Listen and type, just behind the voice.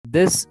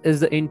this is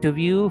the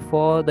interview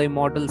for The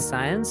Immortal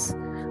Science,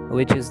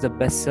 which is the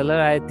bestseller,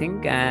 I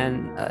think,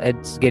 and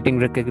it's getting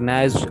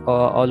recognized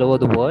all over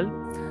the world.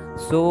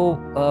 So,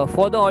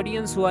 for the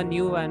audience who are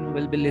new and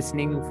will be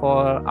listening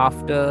for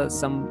after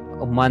some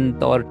a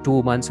month or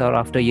 2 months or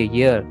after a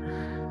year,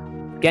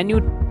 can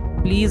you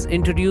please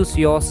introduce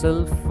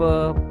yourself?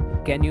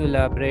 Can you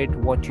elaborate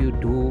what you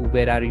do?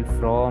 Where are you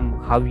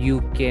from? How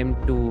you came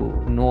to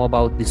know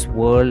about this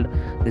world,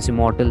 this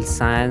immortal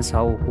science?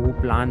 Who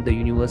planned the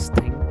universe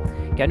thing?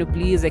 Can you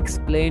please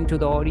explain to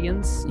the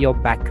audience your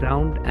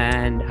background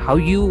and how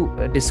you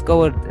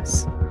discovered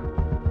this?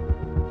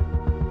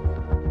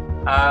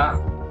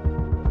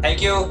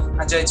 Thank you,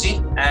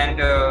 Ajayji, and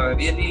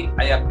really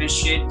I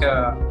appreciate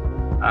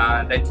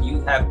that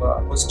you have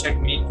hosted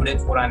me today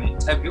for an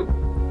interview,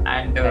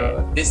 and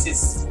this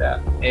is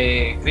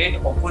a great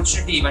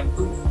opportunity even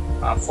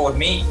for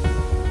me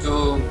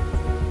to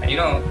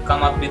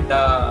come up with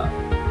the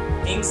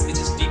things which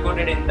is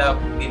decoded in the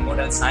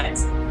Immortal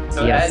Science.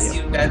 So as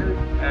you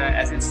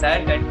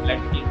said, that let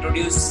me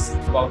introduce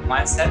about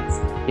myself.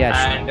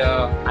 And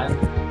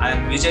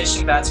I'm Vijay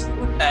Singh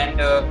Rajput, and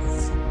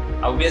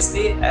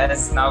obviously,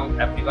 as now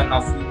everyone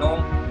of you know,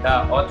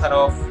 the author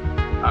of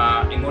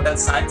Immortal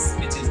Science,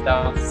 which is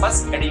the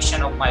first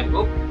edition of my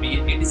book.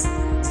 It is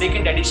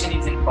second edition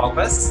is in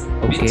progress,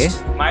 which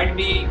might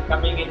be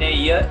coming in a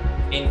year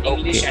in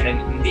English and in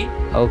Hindi.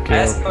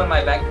 As per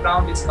my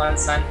background is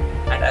concerned,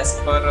 and as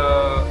per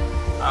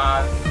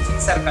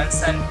things are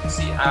concerned,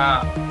 see,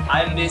 I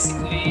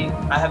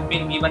have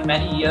been given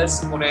many years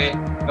for a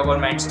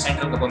government,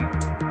 central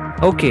government.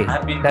 Okay, I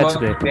have been that's worked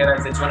great. there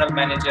as a general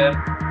manager.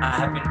 I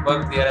have been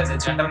worked there as a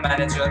general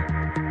manager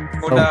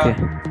for the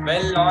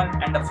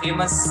well-known and the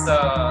famous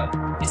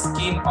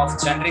scheme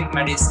of generic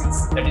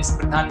medicines, that is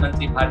Pradhan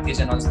Mantri Bharatiya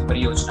Jan Aushadhi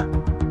Pariyojana.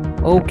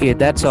 Okay,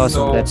 that's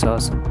awesome. So, that's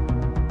awesome.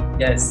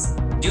 Yes,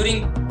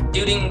 during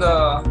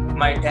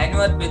my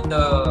tenure with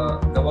the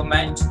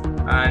government,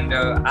 and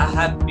I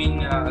have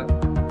been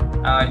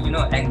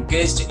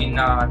engaged in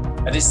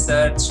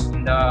research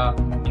in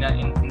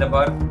the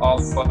work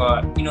of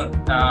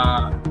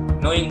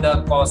knowing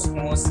the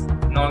cosmos,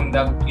 knowing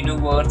the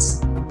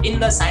universe in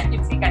the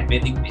scientific and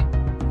Vedic way.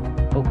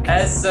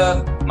 As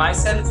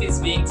myself is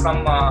being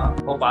from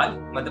Bhopal,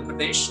 Madhya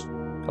Pradesh,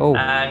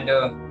 and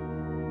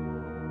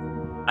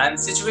I'm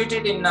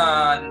situated in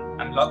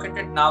I'm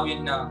located now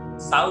in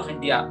South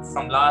India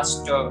from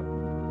last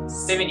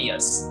 7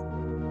 years.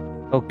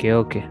 Okay.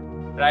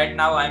 Right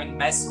now I'm in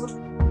Mysore,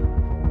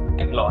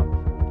 Bangalore.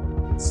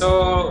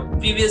 So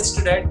previous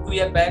to that, 2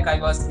 years back, I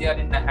was there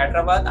in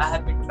Hyderabad. I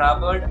have been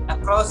traveled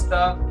across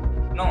the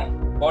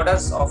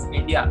borders of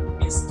India.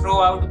 Means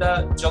throughout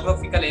the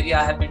geographical area,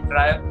 I have been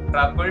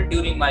traveled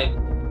during my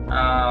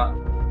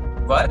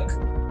work,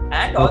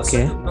 and also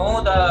to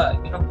know the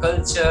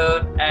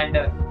culture. And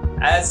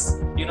as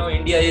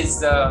India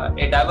is a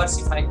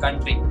diversified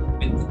country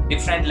with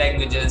different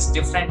languages,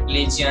 different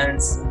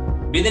religions.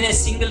 Within a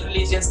single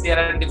religion, there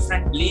are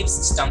different belief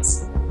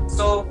systems.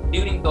 So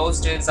during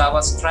those days, I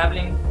was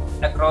traveling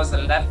across the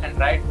left and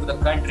right to the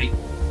country,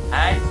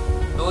 and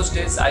those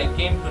days I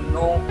came to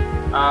know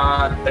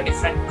the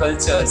different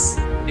cultures,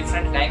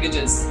 different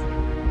languages,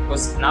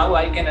 because now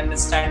I can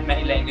understand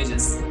many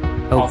languages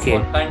of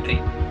our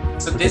country.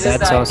 So this is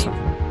the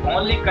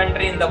only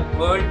country in the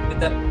world with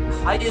the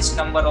highest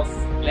number of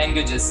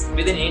languages.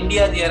 Within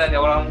India, there are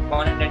around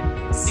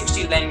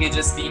 160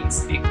 languages being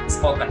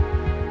spoken.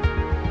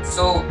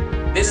 So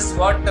this is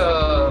what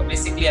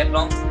basically I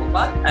belong to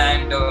Bhopal,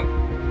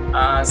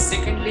 and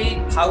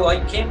secondly, how I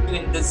came to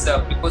in this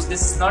because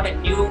this is not a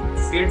new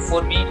field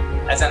for me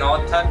as an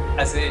author,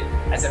 as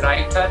a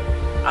writer.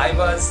 I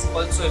was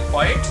also a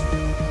poet.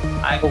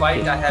 I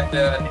have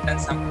written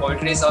some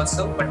poetries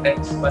also, but that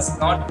was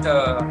not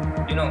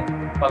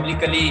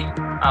publicly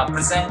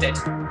presented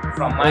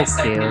from my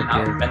side till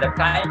now. When the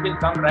time will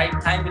come, right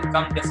time will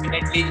come,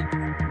 definitely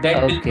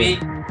that will be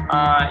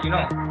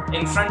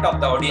in front of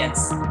the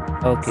audience.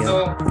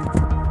 So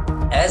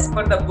as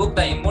per the book,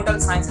 The Immortal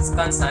Science is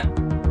concerned,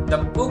 the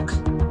book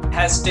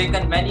has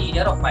taken many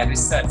years of my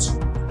research.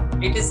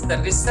 It is the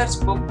research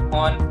book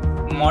on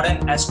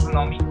modern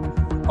astronomy,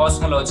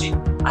 cosmology.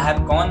 I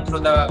have gone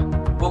through the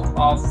book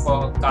of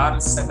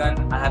Carl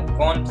Sagan. I have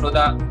gone through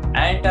the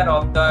entire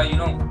of the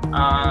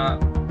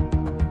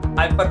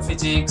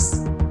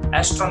hyperphysics,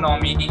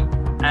 astronomy,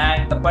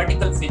 and the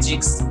particle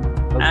physics.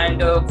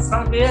 And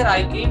from where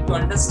I came to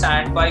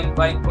understand, by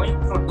going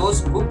through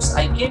those books,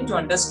 I came to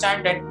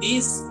understand that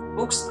these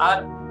books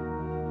are,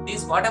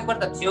 whatever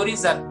the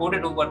theories are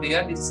coded over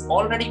there, this is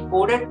already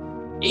coded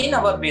in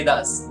our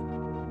Vedas.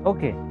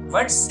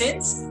 But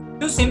since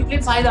to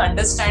simplify the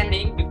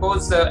understanding,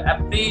 because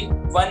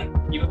everyone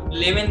you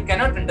live in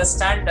cannot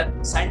understand the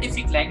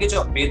scientific language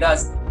of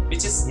Vedas,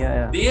 which is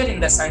there in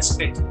the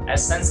Sanskrit,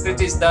 as Sanskrit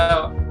is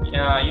the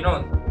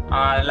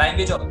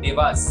language of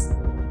Devas.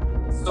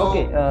 So,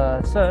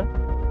 sir,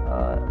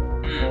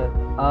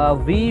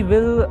 we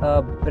will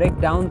break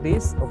down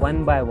this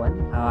one by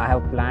one. I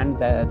have planned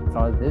that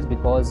for this,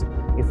 because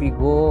if we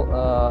go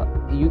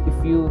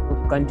if you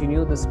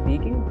continue the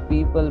speaking,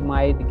 people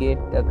might get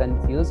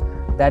confused.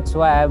 That's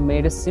why I've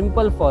made it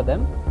simple for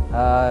them.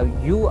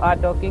 You are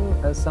talking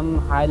some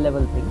high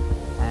level thing,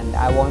 and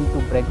I want to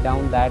break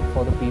down that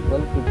for the people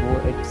to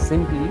go it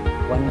simply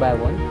one by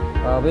one.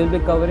 We'll be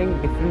covering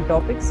different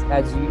topics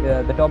as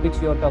the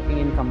topics you're talking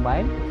in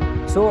combined.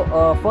 So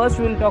first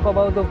we'll talk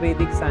about the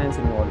Vedic science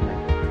involvement.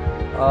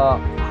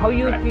 How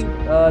you think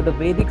the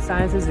Vedic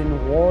science is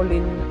involved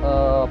in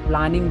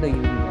planning the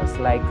universe?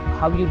 Like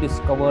how you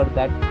discover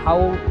that,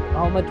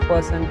 how much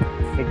percent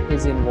it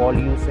is involved?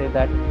 You say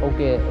that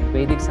okay,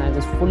 Vedic science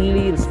is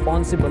fully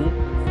responsible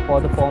for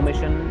the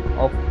formation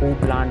of who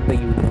planned the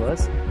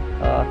universe.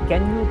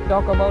 Can you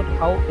talk about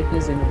how it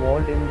is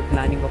involved in the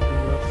planning of the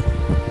universe?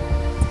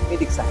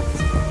 Vedic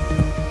science.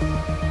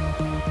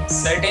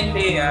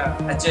 Certainly,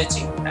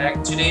 Ajay.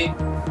 Actually,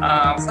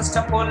 first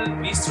of all,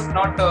 we should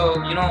not,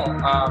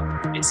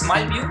 it's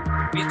my view,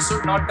 we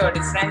should not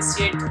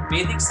differentiate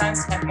Vedic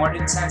science and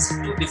modern science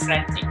into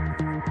different things.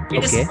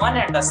 It is one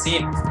and the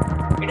same.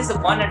 It is the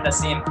one and the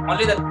same.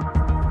 Only the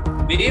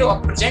way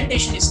of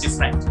presentation is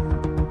different.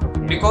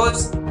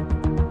 Because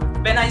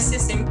when I say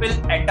simple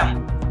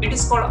atom, it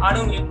is called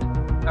Anu,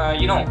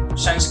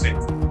 Sanskrit.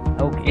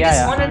 It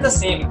is one and the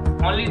same.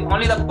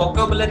 Only the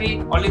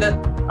vocabulary, only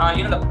the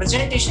the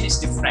presentation is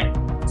different.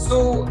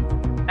 So,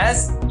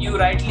 as you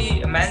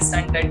rightly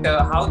mentioned that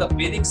how the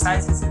Vedic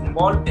science is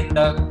involved in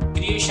the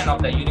creation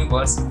of the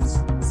universe.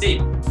 See,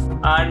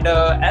 and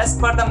as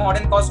per the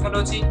modern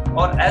cosmology,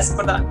 or as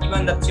per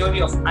even the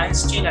theory of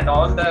Einstein and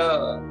all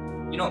the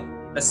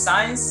the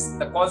science,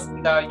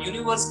 the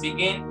universe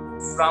began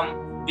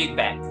from Big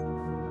Bang,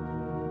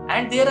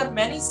 and there are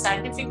many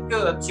scientific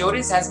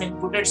theories has been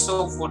put it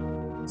so forth.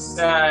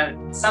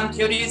 Some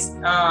theories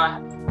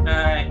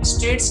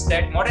states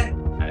that modern.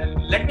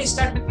 Let me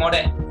start with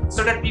modern,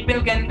 so that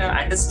people can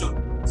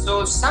understood.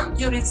 So some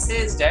theories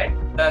says that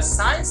the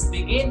science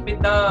began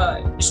with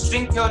the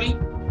string theory.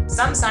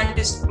 Some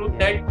scientists prove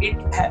that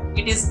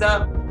it is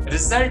the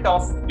result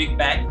of Big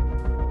Bang.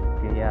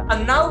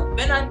 And now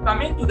when I'm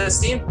coming to the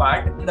same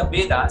part in the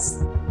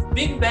Vedas,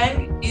 Big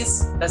Bang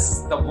is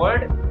the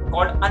word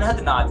called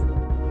Anhadnad.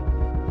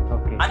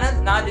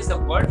 Anhadnad is the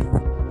word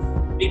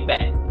Big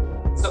Bang.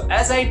 So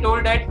as I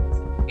told that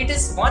it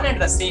is one and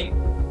the same.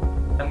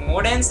 The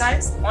modern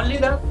science, only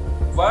the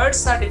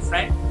words are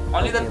different,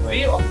 only the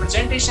way of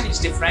presentation is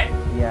different.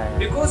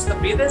 Because the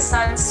Vedic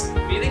science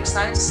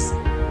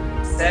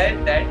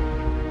said that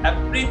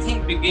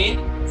everything began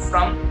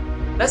from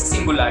the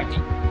singularity.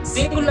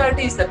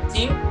 Singularity is the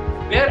thing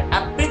where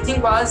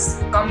everything was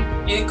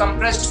in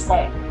compressed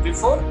form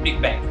before Big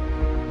Bang.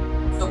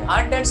 So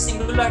what that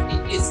singularity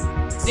is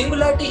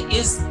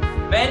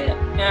when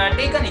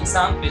take an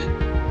example.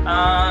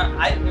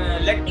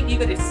 Let me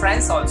give a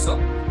reference also.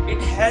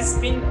 It has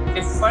been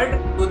referred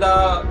to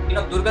the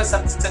Durga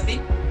Saptati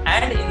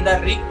and in the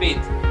Rig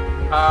Veda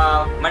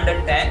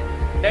Mandal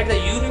 10 that the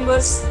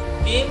universe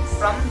came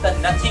from the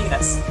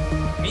nothingness.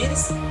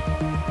 Means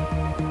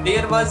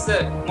there was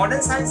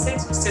modern science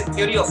says it's a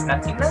theory of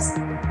nothingness,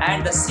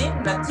 and the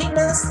same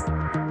nothingness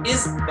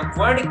is the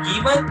word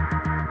given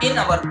in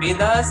our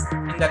Vedas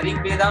in the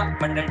Rig Veda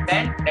Mandal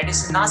 10, that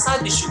is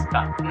Nasadi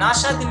Shukta.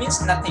 Nasadi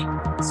means nothing.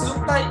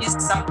 Sukta is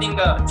something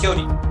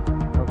theory.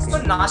 So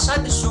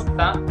Nashad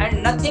Shukta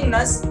and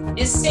nothingness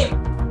is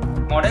same.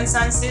 Modern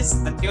science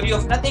is the theory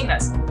of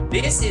nothingness.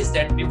 This is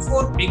that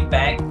before Big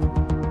Bang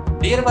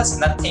there was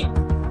nothing.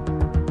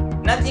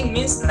 Nothing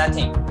means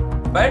nothing.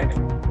 But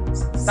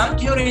some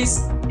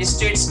theories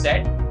states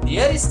that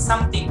there is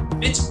something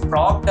which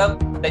propped up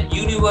the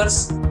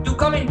universe to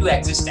come into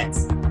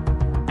existence.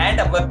 And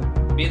our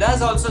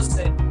Vedas also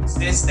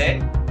says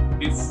that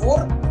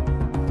before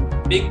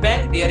Big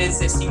Bang there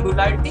is a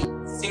singularity.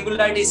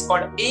 Singularity is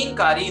called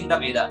Ainkari in the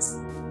Vedas.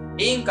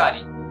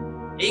 Ainkari.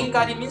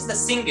 Ainkari means the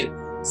single.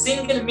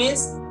 Single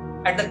means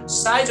at the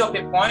size of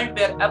a point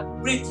where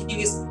everything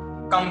is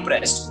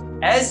compressed.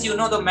 As you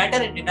know, the matter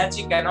and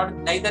energy cannot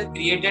neither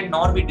created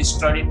nor be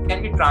destroyed. It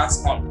can be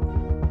transformed.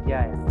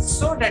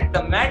 So that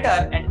the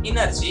matter and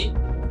energy,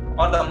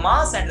 or the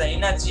mass and the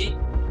energy,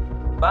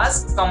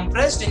 was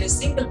compressed in a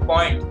single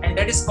point, and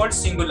that is called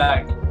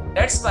singularity.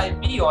 That's why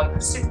we all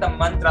recite the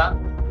mantra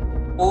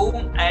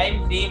Om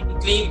Aim Hrim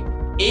Klim.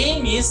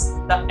 Aim is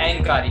the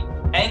Ainkari.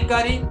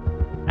 Ainkari,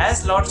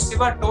 as Lord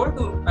Shiva told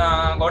to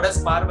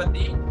Goddess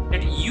Parvati,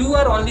 that you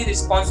are only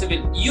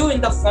responsible. You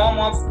in the form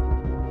of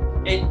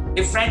a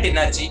different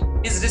energy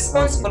is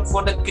responsible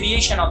for the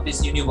creation of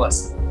this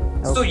universe.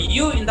 So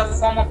you in the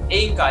form of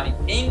Ainkari.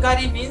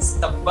 Ainkari means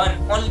the one,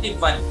 only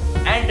one,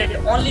 and that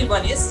only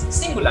one is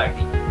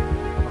singularity.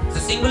 So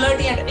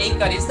singularity and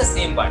Ainkari is the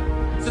same one.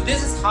 So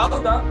this is how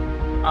the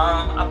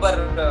our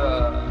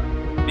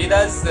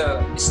Vedas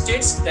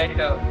states that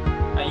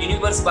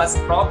universe was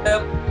propped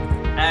up,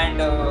 and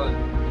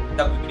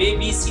the way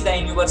we see the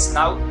universe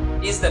now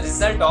is the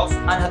result of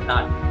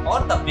Anhadnad or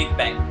the Big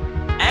Bang.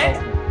 And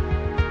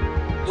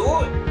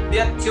though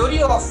their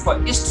theory of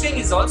string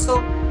is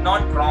also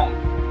not wrong,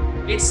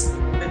 it's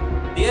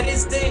there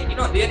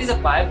is a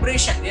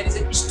vibration, there is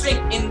a string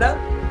in the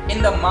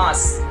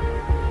mass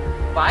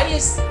by a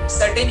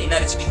certain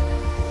energy.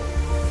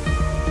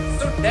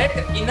 So that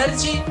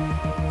energy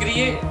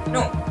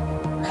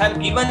have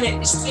given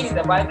a string in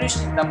the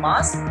vibration in the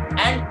mass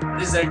and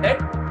resulted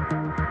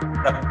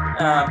the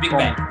Big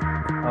Bang.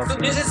 Okay. So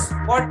this is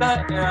what the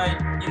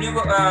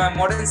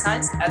modern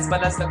science as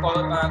well as the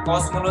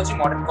cosmology,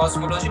 modern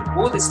cosmology,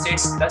 both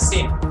states the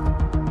same.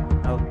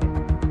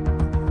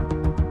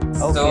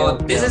 So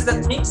this is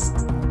the things,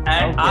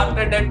 and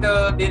after that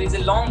there is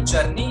a long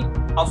journey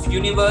of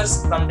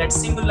universe from that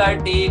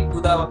singularity to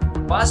the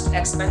vast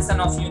expansion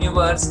of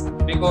universe,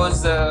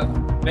 because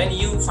when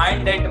you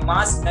find that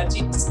mass,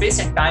 energy, space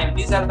and time,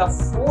 these are the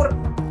four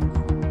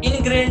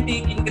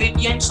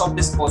ingredients of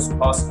this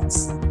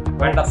cosmos.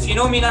 But the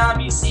phenomena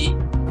we see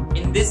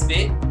in this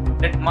way,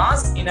 that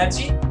mass,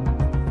 energy,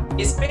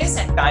 space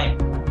and time.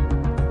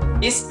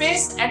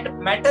 Space and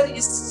matter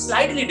is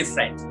slightly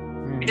different.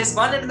 It is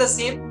one and the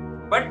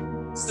same, but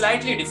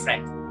slightly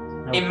different.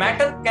 A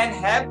matter can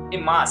have a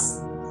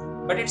mass,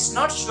 but it's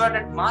not sure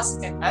that mass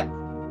can have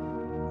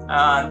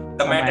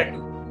the matter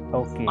too.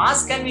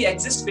 Mass can be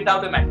exist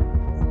without a matter.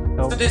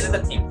 So this is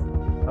the thing.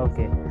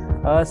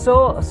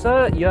 So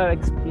sir, you have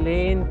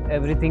explained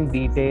everything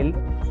detailed,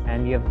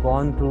 and you have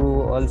gone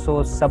through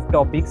also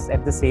subtopics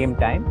at the same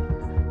time.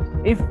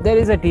 If there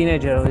is a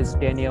teenager who is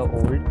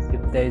 10-year-old,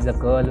 if there is a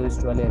girl who is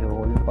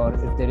 12-year-old, or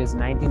if there is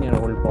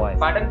 19-year-old boy.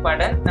 Pardon.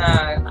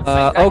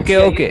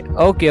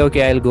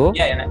 Okay, I'll go.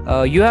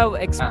 Yeah. You have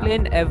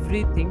explained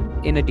everything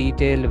in a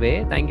detailed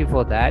way. Thank you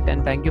for that,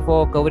 and thank you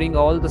for covering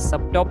all the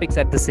subtopics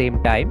at the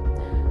same time.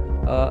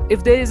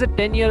 If there is a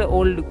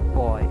 10-year-old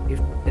boy, if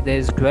there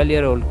is a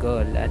 12-year-old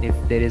girl, and if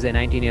there is a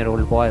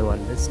 19-year-old boy who are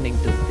listening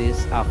to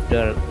this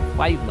after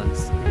 5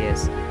 months,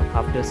 yes,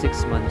 after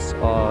 6 months,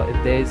 or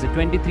if there is a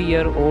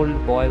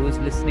 23-year-old boy who is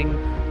listening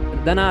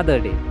the another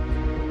day,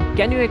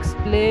 can you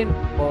explain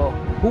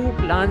who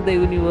planned the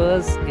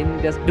universe in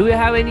this? Do you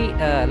have any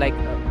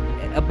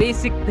a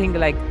basic thing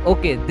like,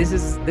 okay, this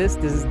is this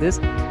is this?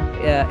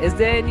 Is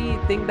there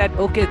anything that,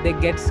 okay, they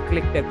gets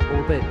clicked at,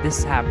 okay,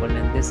 this happened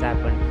and this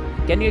happened?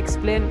 Can you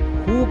explain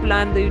who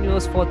planned the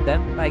universe for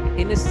them, like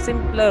in a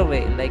simpler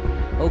way, like,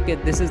 okay,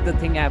 this is the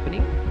thing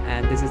happening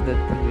and this is the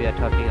thing we are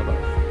talking about?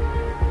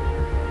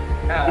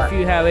 If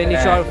you have any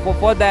short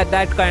for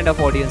that kind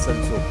of audience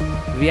also,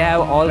 we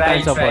have all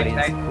kinds of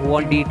audience who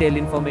want detailed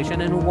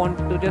information and who want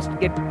to just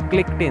get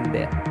clicked in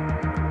there.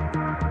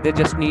 They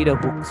just need a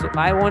hook. So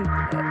I want,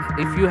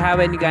 if you have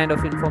any kind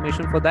of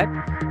information for that,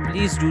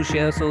 please do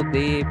share, so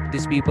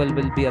these people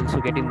will be also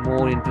getting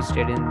more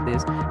interested in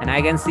this. And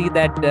I can see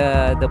that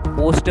the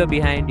poster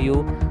behind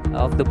you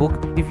of the book,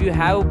 if you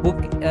have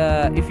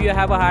if you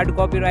have a hard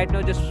copy right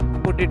now, just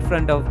put it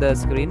front of the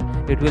screen.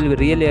 It will be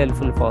really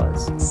helpful for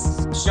us.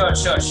 Sure.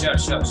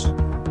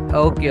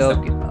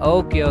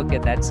 Okay,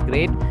 that's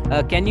great.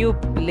 Can you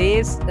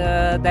place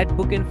that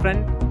book in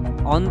front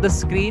on the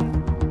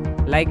screen,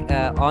 like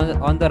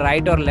on the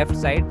right or left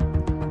side?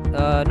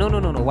 No.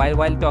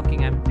 While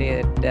talking, I'm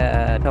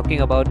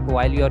talking about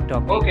while you're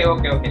talking.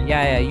 Okay.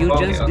 Yeah. You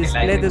just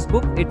display this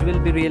book. It will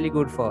be really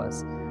good for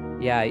us.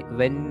 Yeah.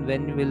 When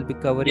we'll be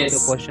covering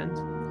the questions,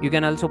 you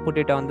can also put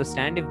it on the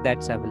stand if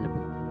that's available.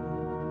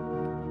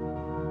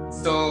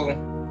 So,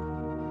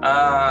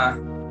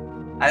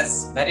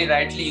 as very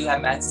rightly you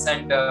have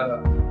mentioned,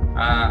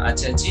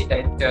 Achalji,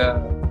 that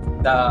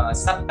the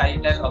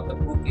subtitle of the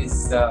book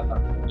is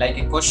like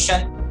a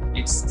question.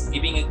 It's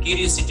giving a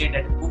curiosity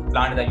that who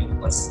planned the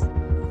universe.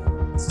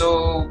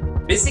 So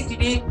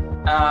basically,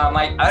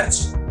 my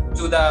urge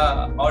to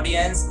the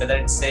audience, whether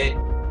it's a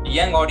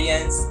young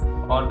audience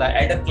or the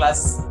elder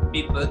class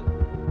people,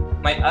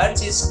 my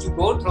urge is to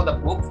go through the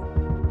book,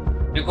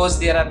 because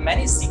there are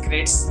many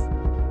secrets.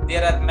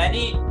 There are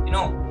many,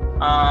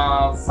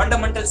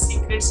 fundamental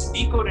secrets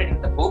decoded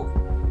in the book,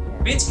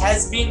 which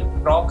has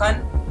been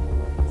broken,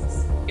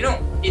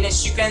 in a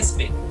sequence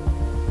way,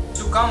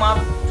 to come up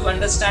to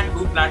understand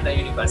who planned the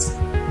universe.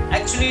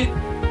 Actually,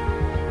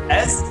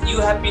 as you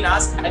have been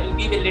asked, I will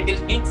give a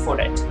little hint for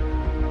that,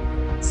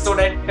 so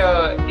that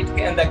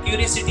the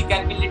curiosity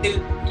can be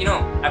little,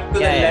 up to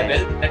the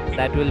level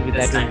that will be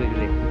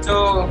great.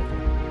 So,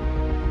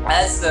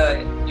 as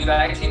you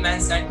rightly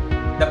mentioned,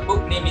 the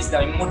book name is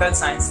The Immortal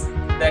Science.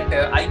 That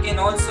I can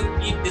also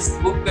give this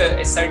book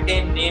a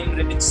certain name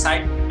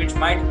which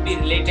might be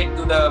related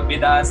to the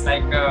Vedas,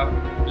 like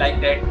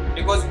that.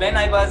 Because when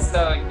I was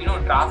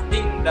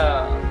drafting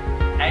the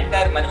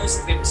entire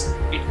manuscripts,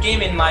 it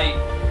came in my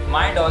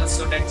mind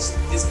also that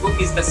this book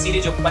is the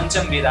series of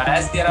Pancham Veda,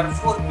 as there are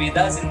 4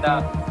 Vedas in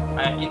our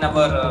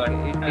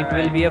it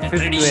will be a 5th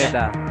tradition.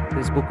 Veda.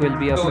 This book will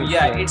be a 5th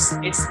yeah, Veda. it's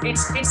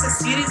a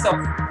series of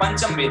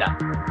Pancham Veda.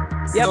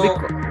 Yeah, so,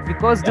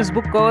 because this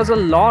book covers a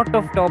lot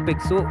of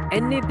topics, so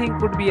anything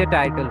could be a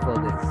title for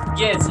this.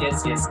 Yes.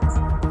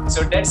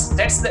 So that's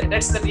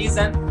the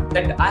reason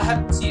that I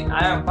have seen.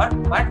 What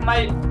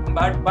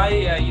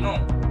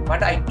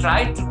I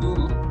try to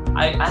do.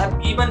 I have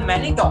given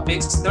many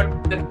topics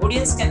that the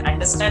audience can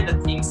understand the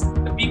things.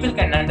 The people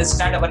can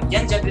understand, our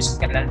young generation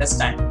can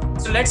understand.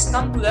 So let's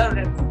come to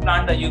who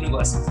planned the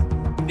universe.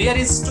 There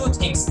is two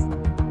things.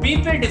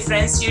 People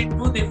differentiate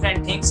two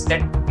different things,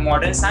 that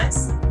modern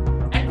science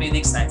and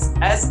Vedic science.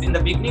 As in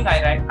the beginning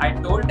I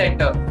told that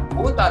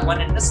both are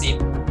one and the same.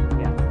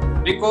 Yeah.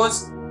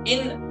 Because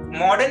in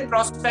modern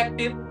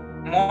perspective,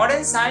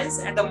 modern science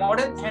and the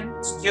modern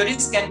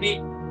theories can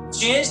be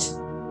changed,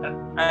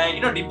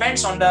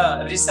 depends on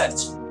the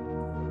research.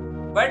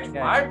 But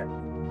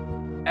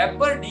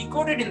whatever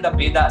decoded in the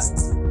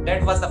Vedas,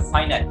 that was the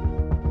final.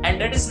 And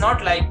that is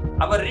not like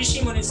our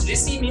Rishi Munis.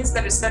 Rishi means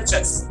the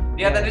researchers.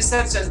 They are the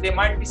researchers. They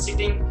might be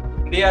sitting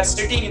in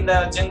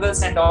the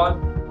jungles and all,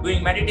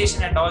 doing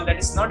meditation and all. That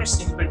is not a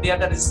simple. They are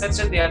the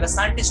researchers. They are the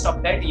scientists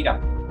of that era.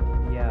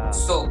 Yeah.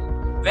 So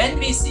when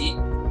we see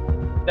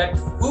that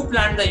who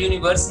planned the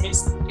universe,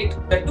 means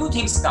the two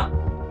things come.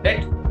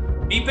 That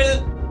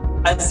people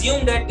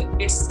assume that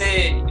it's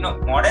the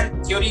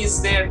modern theory is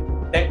there,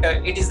 that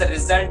it is the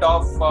result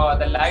of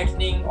the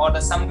lightning, or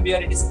the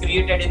somewhere it is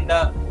created in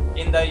the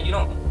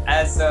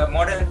as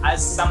modern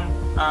as some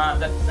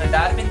the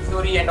Darwin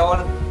theory and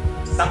all.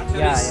 Some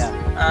theories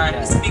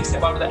speaks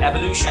about the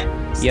evolution.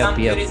 Some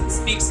theories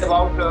speaks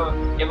about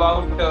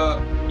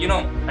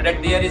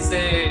that there is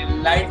a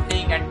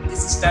lightning and it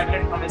is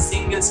started from a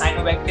single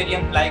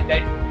cyanobacterium like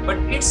that. But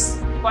it's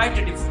quite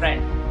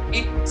different.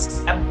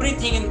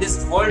 Everything in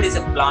this world is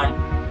a plant.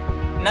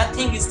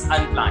 Nothing is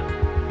unplanned.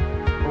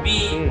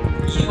 We,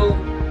 you,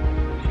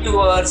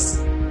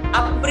 universe,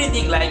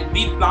 everything, like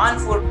we plan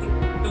to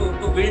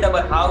build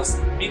our house,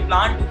 we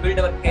plan to build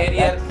our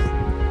career.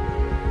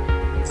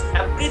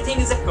 Everything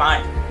is a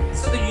plant.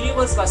 So the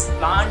universe was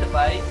planned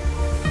by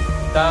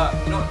the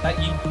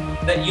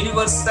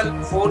universal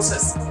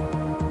forces,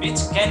 which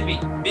can be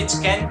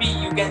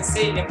you can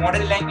say in a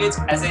modern language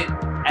as a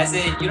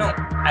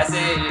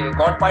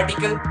God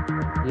particle,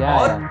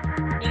 or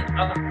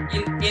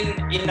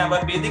in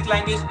our Vedic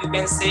language you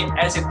can say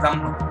as a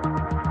Brahma.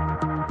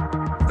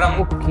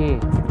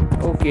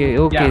 Okay.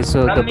 Yeah,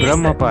 so the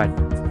Brahma part.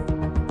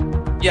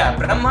 Yeah,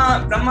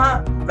 Brahma,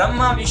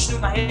 Vishnu,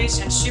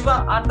 Mahesh, and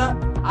Shiva are the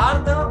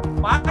part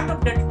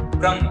of that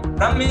Brahma.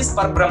 Brahma is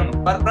Parbrahma.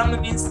 Parbrahma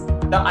means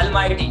the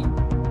Almighty.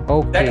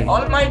 Okay. That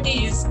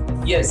Almighty is,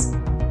 yes.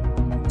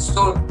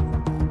 So,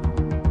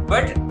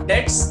 but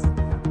that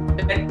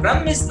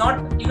Brahma is not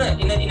in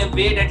a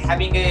way that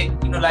having a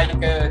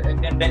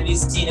when we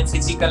see in a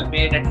physical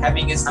way that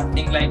having a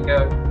something like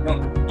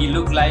he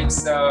look like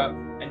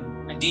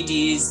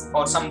deities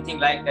or something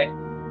like that.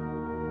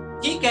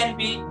 He can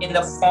be in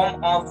the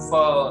form of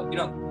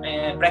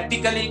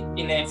practically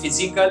in a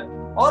physical,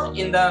 or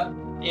in the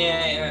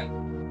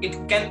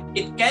it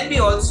can be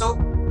also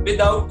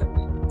without,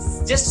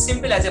 just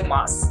simple as a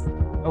mass.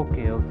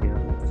 Okay.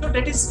 So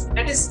that is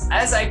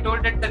as I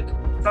told that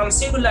from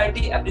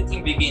singularity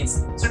everything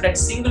begins. So that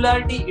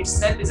singularity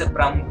itself is a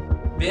Brahma,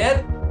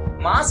 where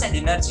mass and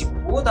energy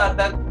both are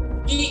the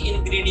key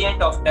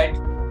ingredient of that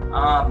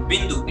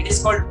Bindu. It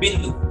is called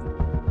Bindu.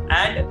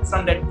 And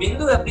from that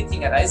Bindu,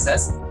 everything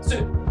arises.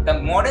 So the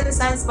modern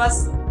science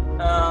was,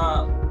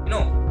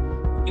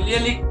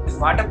 clearly,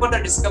 whatever the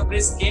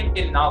discoveries came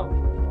till now,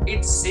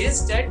 it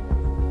says that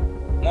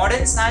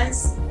modern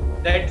science,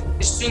 that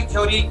string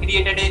theory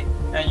created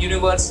a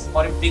universe,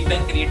 or a Big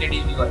Bang created a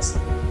universe.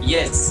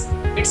 Yes,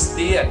 it's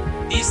there.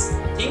 These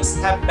things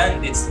have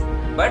done this,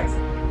 but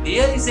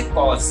there is a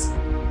cause.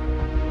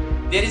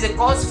 There is a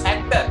cause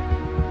factor,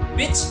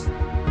 which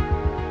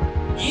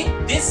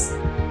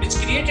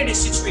created a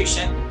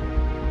situation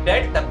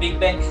that the Big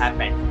Bang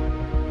happened.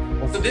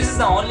 So this is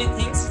the only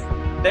things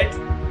that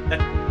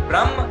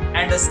Brahma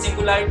and the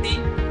singularity,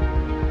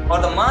 or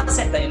the mass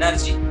and the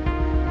energy,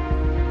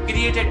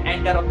 created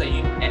entire of the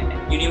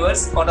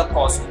universe or the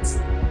cosmos.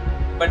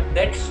 But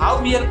that how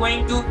we are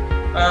going to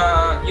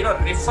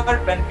refer,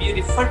 when we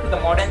refer to the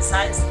modern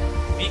science,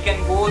 we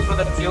can go through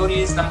the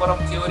theories, number of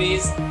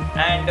theories,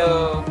 and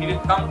we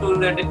will come to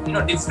the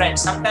different.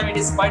 Sometimes it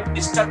is quite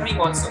disturbing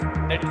also,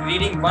 that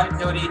reading one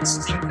theory,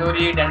 string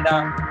theory, then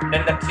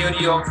the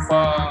theory of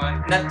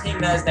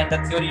nothingness, then the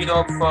theory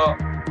of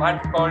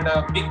what called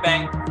Big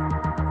Bang.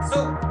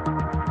 So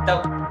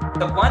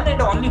the one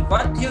and only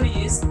one theory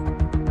is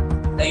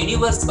the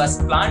universe was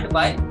planned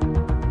by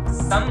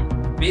some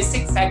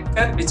basic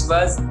factor which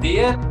was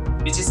there,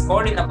 which is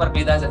called in our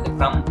Vedas as a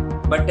Brahma.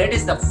 But that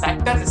is the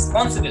factor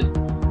responsible.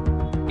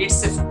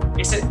 It's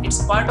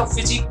part of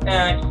physics,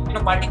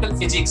 particle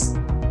physics.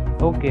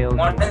 Okay.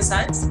 Modern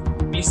science,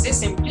 we say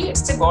simply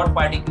it's a God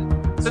particle.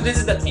 So this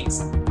is the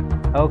things.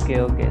 Okay,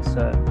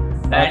 sir.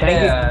 And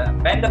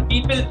when the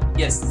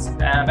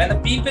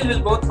people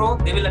will go through,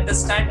 they will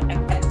understand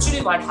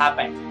actually what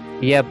happened.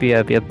 Yep.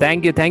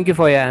 Thank you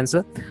for your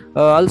answer.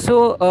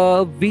 Also,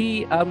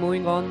 we are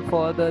moving on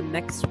for the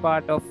next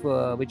part of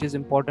which is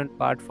important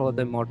part for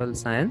the modern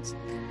science,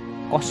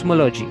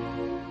 cosmology,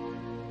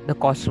 the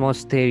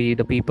cosmos theory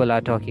the people are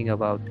talking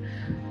about.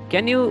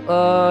 Can you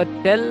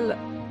tell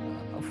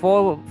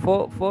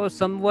for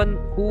someone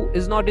who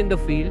is not in the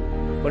field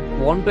but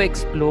want to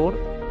explore,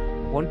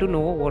 want to know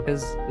what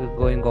is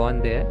going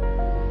on there,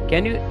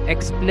 Can you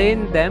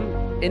explain them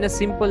in a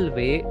simple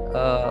way,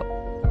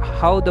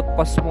 how the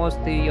cosmos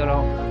theory, or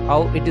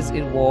how it is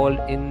involved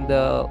in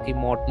the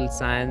immortal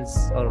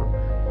science, or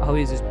how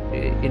is it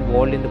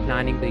involved in the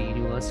planning the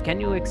universe?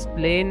 Can you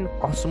explain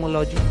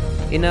cosmology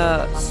in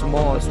a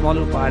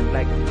smaller part,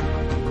 like,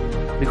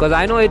 because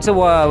I know it's a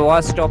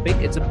vast topic,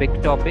 it's a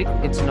big topic,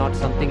 it's not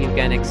something you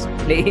can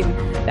explain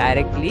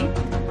directly,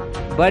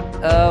 but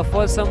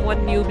for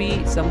someone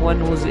newbie, someone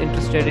who's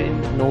interested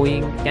in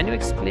knowing, can you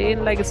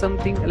explain like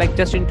something, like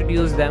just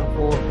introduce them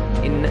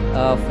in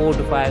 4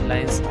 to 5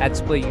 lines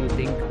as per you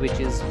think, which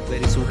is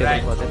very suitable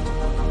Right. for them?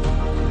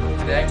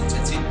 Right,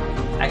 Chachi.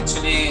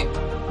 Actually,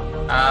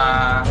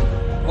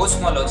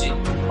 cosmology,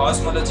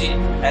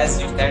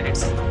 as you said,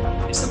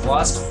 it's a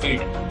vast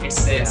field.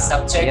 It's a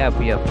subject Yep.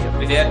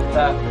 where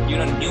the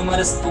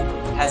numerous book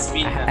has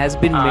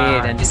been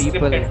made, and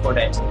people, descripted for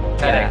that.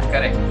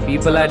 Correct.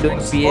 people So, are doing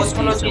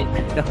cosmology.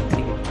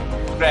 PhD.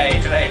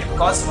 Right.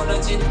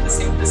 Cosmology, the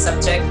simple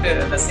subject,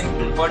 the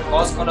simple word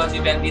cosmology.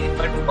 When we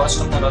refer to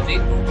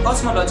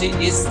cosmology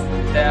is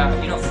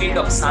the field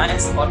of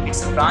science, or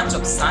it's a branch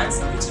of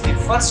science which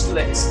refers to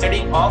the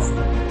study of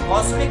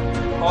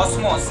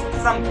cosmos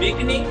from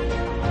beginning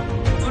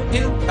to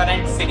till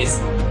current phase.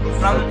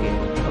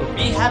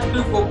 We have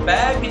to go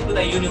back into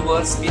the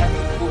universe. We have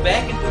to go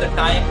back into the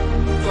time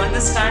to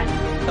understand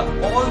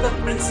all the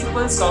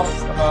principles of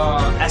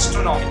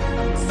astronomy.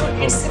 So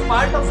it's a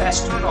part of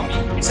astronomy.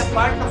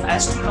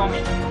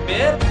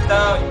 Where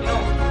the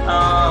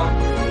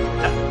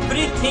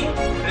everything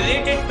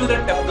related to the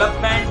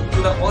development,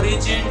 to the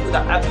origin, to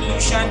the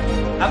evolution,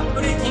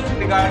 everything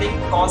regarding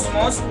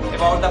cosmos,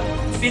 about the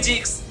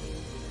physics,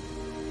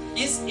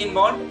 is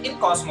involved in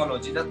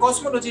cosmology. The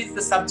cosmology is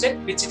the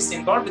subject which is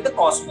involved with the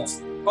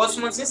cosmos.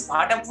 Cosmos is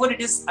whatever it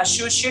is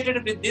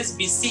associated with this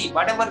we see,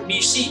 whatever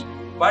we see,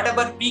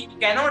 whatever we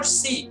cannot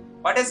see,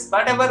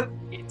 whatever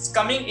it's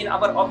coming in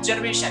our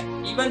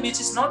observation, even which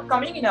is not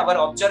coming in our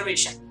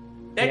observation.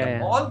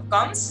 That all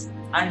comes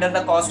under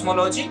the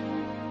cosmology.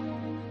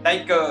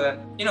 Like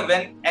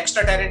when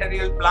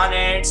extraterrestrial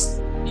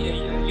planets,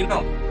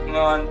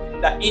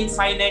 the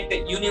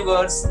infinite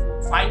universe,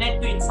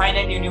 finite to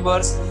infinite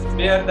universe,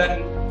 where the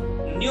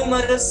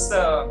numerous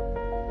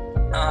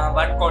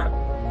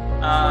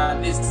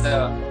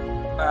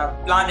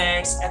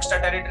planets,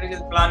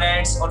 extraterrestrial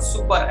planets, or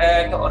super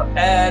Earth,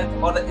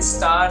 or the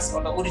stars,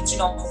 or the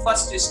origin of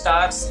first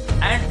stars,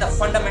 and the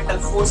fundamental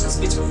forces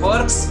which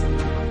works,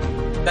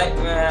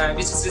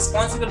 which is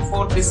responsible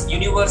for this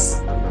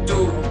universe to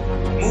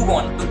move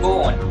on, to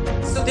go on.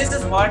 So this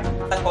is what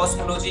the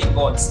cosmology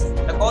involves.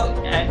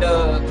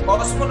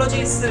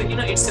 Cosmology is,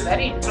 it's a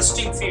very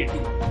interesting field.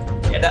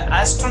 The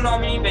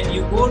astronomy, when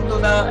you go to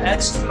the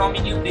astronomy,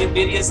 the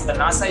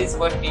NASA is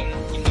working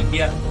in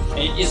India,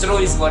 ISRO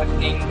is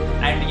working,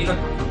 and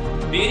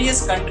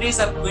various countries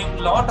are doing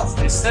a lot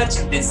of research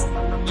in this.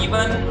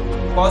 Even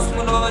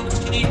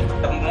cosmology,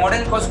 the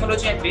modern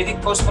cosmology and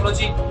Vedic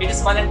cosmology, it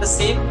is one and the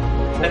same.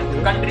 The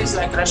countries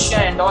like Russia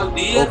and all,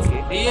 they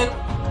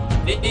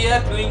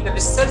are doing the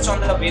research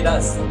on the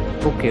Vedas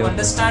to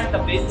understand the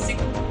basic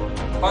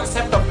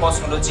concept of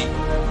cosmology.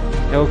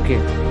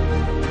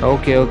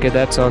 Okay,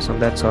 that's awesome.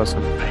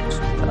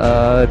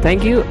 Right.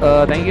 Thank you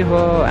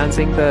for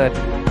answering the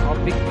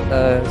topic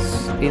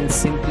in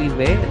simple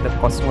way, the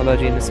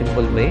cosmology in a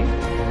simple way.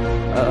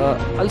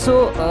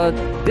 Also,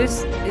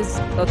 this is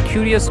a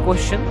curious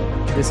question.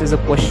 This is a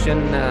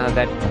question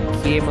that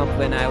came up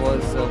when I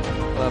was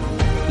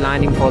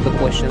planning for the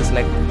questions,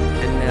 like,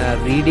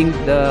 and reading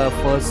the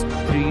first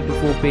 3 to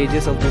 4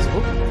 pages of this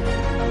book.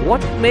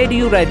 What made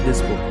you write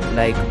this book?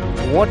 Like,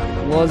 what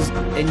was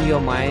in your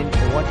mind?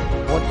 What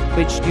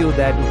pitched you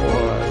that?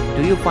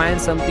 Do you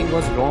find something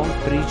was wrong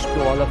preached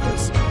to all of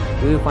us?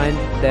 Do you find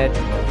that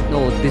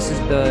no, this is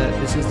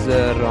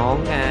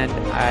wrong, and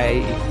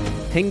I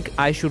think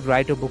I should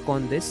write a book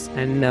on this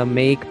and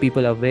make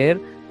people aware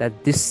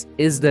that this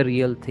is the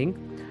real thing?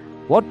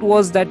 What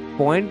was that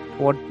point?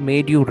 What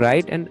made you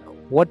write, and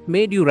what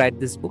made you write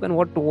this book, and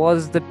what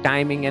was the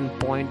timing and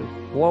point?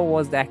 What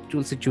was the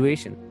actual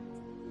situation?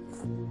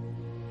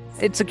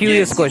 It's a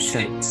curious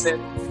question.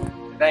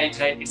 Right.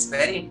 It's a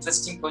very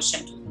interesting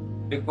question too,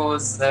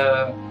 because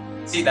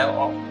see,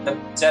 the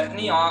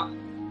journey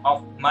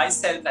of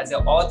myself as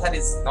an author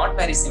is not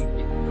very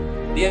simple.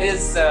 There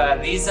is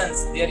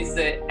reasons, there is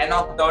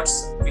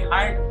anecdotes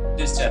behind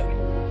this journey,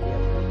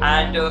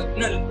 and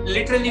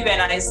literally when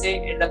I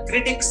say the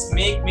critics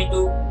make me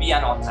to be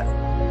an author.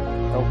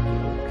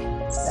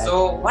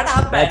 So what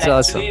happened? That's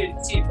actually,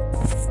 awesome. See,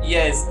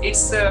 yes,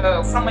 it's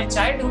from my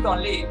childhood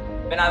only.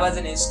 When I was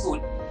in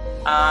school,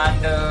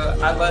 and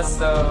I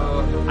was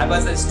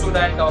a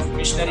student of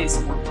missionary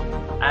school,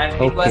 and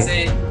it was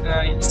a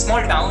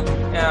small town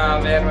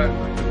where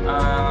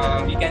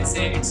we can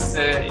say it's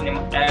in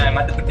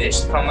Madhya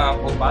Pradesh, from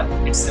Bhopal.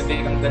 It's a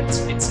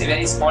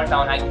very small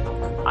town. I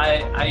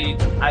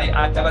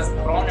was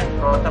born and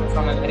brought up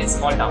from a very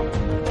small town.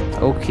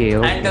 Okay.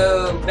 And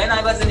when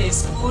I was in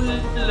school,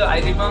 I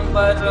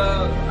remember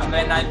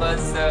when I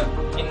was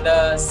in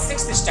the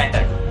 6th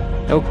standard.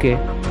 Okay.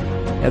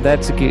 Yeah,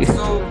 that's cute.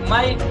 So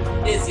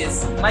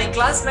yes, my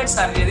classmates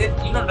are there.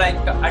 Like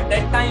at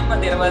that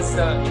time there was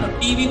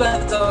TV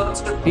was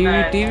also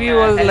TV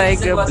was like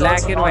television a was black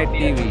also and not white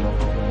there. TV.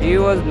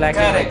 TV was black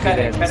and white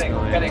TV at this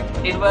moment.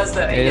 Correct. It was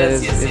the It yes,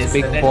 is yes, this yes.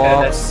 big that-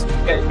 box.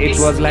 It it's-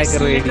 was like it's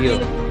a radio.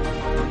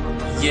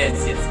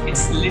 Yes.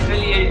 It's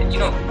literally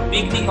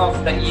beginning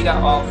of the era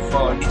of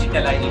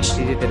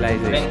digitalization. When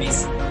Digitalization. we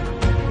see.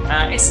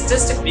 It's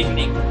just a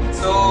beginning.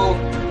 So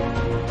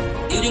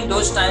during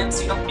those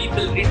times,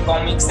 people read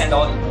comics and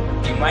all.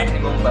 You might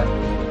remember.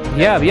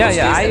 Yeah. Those days,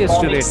 I the used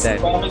to read that.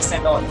 comics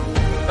and all.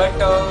 But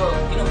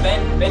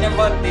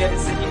whenever there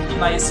is in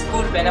my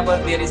school, whenever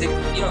there is a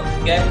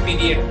gap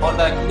period or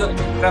the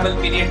travel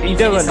period, we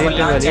Interval. finish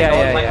our lunch and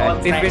all my all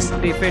friends.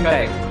 Different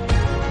time.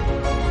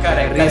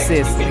 Correct.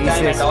 Recess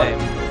and all. time.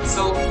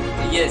 So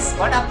yes,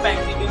 what happened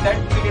during that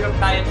period of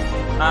time,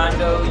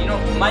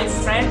 and my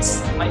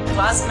friends, my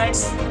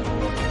classmates,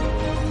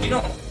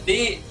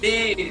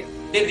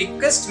 they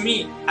request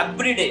me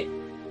every day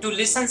to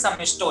listen some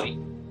story.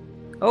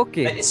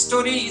 Okay. The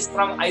story is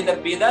from either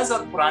Vedas or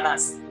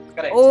Puranas.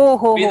 Correct.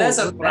 Oh, Vedas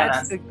or that's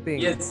Puranas. the thing.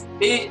 Yes,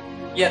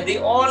 they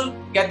all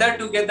gather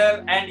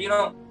together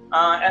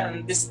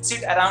and they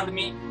sit around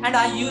me, and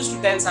I used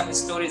to tell some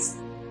stories.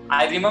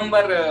 I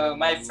remember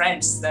my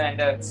friends, and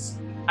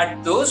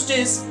at those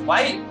days,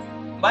 why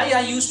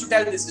I used to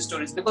tell these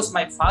stories, because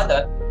my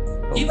father,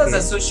 he was Okay.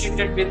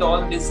 associated with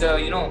all this.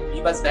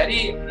 He was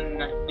very,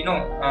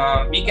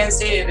 we can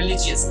say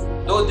religious.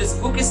 Though this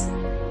book is,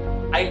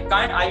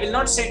 I will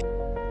not say.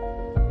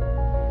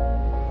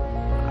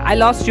 I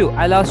lost you.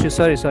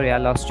 Sorry, I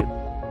lost you.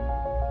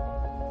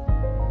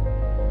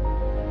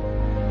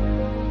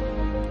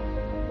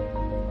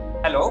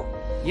 Hello.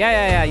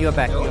 Yeah. You're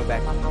back. Hello? You're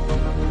back.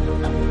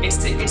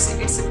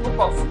 It's a book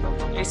of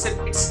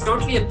it's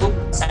totally a book,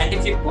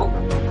 scientific book,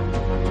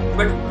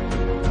 but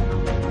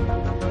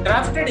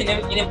drafted in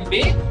a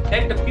way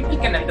that the people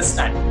can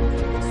understand.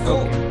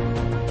 So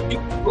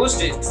those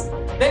days.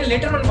 Then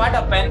later on, what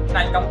happened?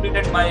 I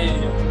completed my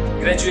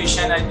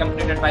graduation. I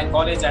completed my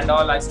college and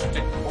all. I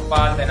started to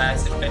Bhopal. Then I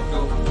started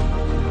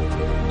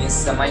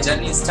to my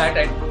journey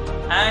started.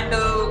 And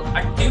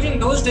during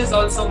those days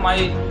also, my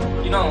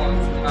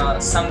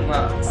some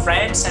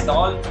friends and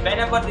all,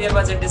 whenever there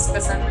was a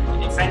discussion,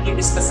 a friendly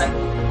discussion,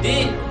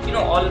 they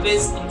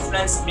always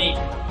influenced me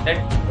that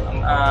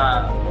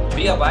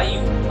Priya,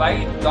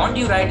 why don't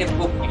you write a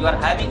book? You are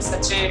having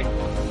such a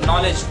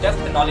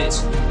depth knowledge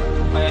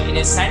in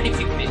a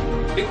scientific way.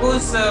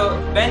 Because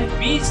when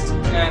we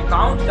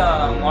count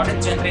the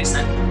modern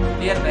generation,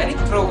 they are very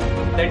thorough,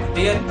 that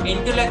their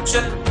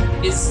intellectual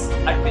is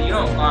at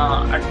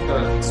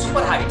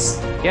super heights.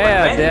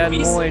 Yeah, But they when are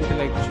we more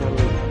intellectual.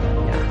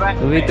 Right.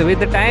 With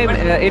the time, But-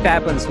 it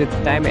happens. With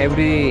time,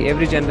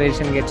 every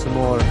generation gets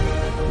more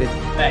with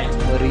Right.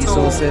 more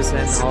resources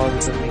and So- all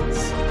the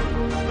things.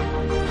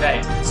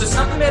 Right. So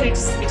somewhere it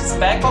is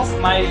back of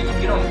my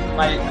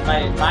my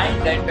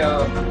mind that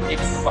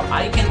if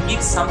I can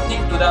give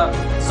something to the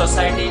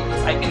society,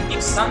 if I can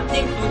give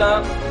something to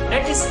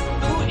that is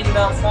true in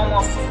the form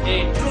of a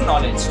true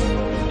knowledge,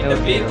 in the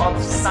way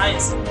of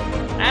science.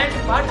 And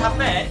what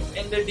happened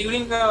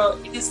during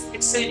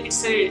it's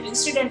a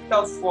incident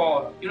of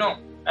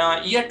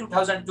year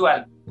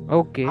 2012.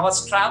 Okay. I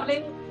was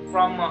traveling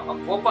from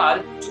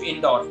Bhopal to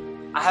Indore.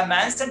 I have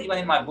mentioned even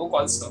in my book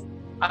also.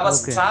 I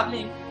was Okay.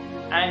 traveling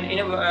and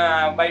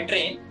by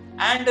train,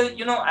 and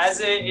as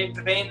a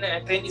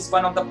train is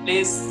one of the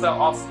place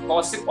of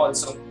gossip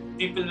also.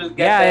 People will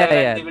get Yeah, there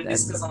yeah, and they will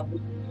that's- discuss on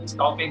these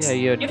topics. Yeah,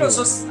 you're true.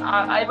 So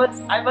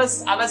I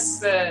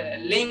was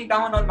laying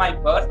down on my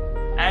berth,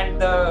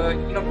 and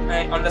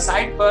on the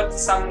side berth,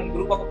 some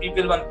group of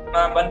people.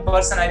 One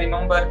person I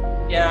remember.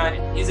 Yeah,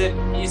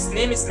 his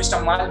name is Mr.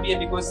 Malviya,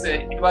 because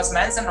it was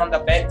mentioned on the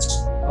bench.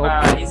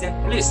 Okay. He's in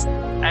police,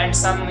 and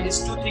his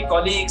 2-3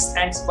 colleagues,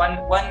 and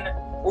one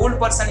old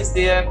person is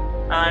there,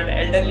 and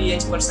elderly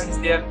age person is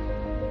there.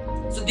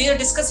 So they are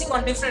discussing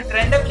on different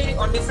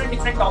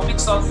different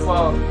topics of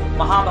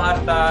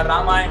Mahabharata,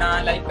 Ramayana.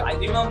 Like I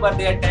remember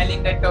they are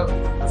telling that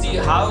see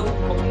how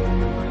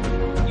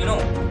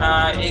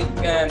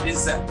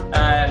this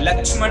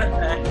Lakshman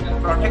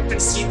protected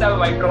Sita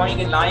by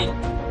drawing a line.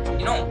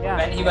 Yeah.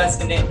 When he was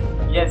in a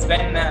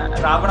when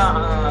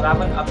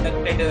Ravan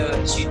abducted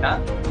Sita.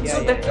 Yeah,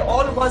 So yeah. that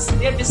all was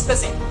they are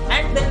discussing,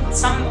 and then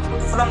some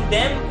from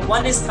them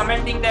one is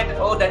commenting that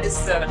that is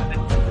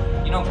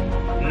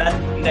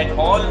that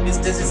all this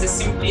is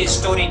simply a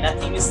story,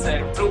 nothing is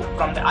true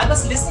from the. I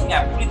was listening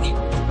everything,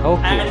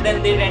 Okay. and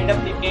then they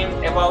randomly came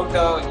about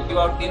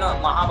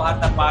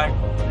Mahabharata part.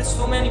 There's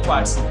so many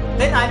parts.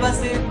 Then I was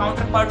the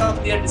counterpart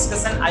of their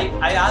discussion.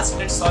 I asked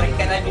that, sorry,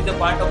 can I be the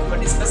part of your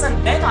discussion?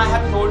 Then I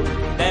have told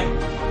them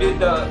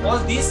with all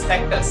these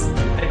factors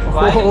that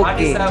what is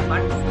Okay. the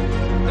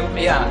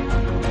Yeah,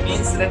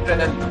 means that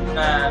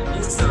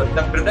means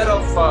the brother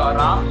of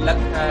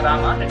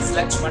Rama, that's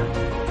Lakshman.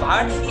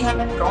 What he have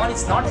drawn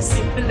is not a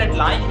simple that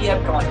line he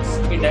have drawn.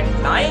 That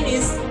line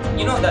is,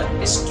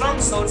 the strong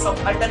source of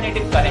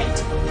alternative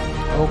current.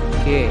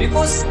 Okay.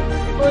 Because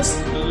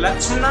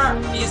Lakshmana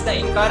is the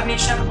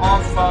incarnation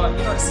of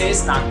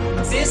Sestan.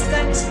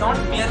 Sestan is not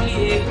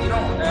merely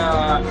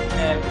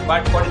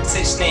what it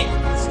says snake.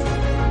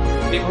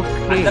 Okay.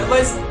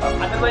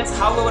 Otherwise,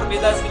 how our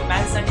Vedas will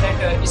mention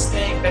that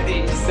snake that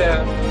is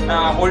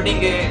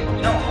holding a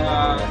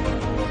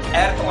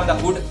earth on the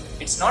hood.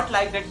 It's not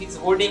like that. He's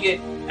holding a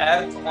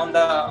earth on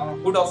the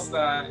hood of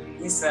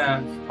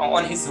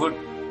on his hood.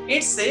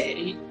 It's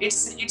a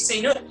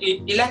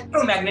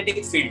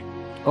electromagnetic field.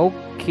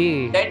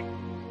 Okay.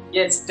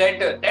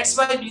 That's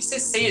why we say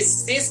says.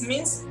 Says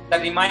means the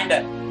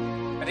reminder.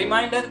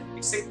 Reminder,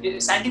 it's a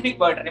scientific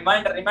word.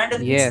 Reminder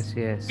Yes.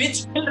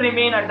 which will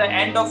remain at the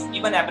end of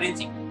even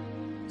everything.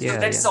 So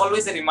that's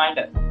always a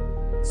reminder.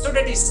 So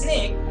that is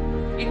snake.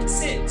 It's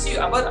see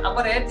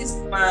our earth is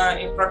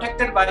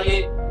protected by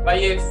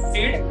a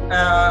field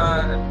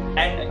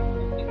and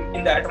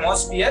in the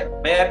atmosphere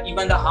where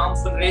even the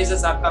harmful rays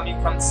are coming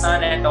from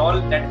sun and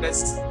all that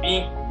was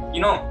being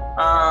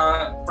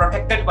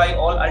protected by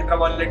all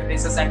ultraviolet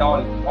rays and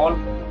all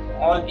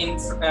in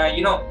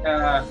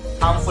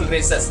harmful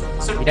rays.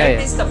 So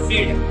that is the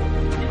field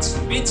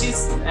which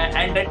is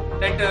and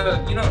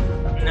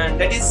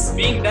that is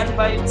being done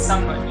by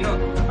some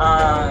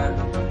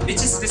which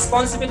is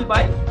responsible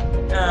by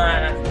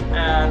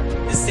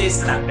this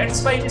Sesna.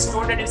 That's why it is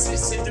told that it is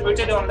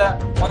situated on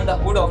the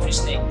hood of a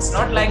snake. It's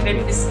not like that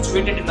it is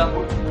situated in the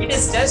hood. It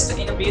is just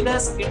in the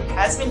Vedas. It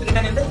has been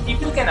written in that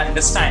people can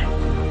understand.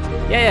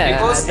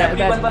 Because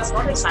everyone was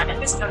not a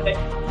scientist at that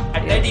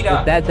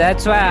era.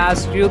 That's why I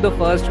asked you the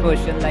first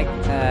question, like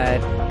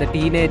the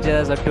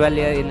teenagers or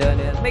 12-year,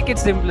 11-year, make it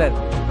simpler.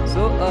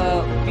 So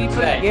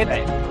people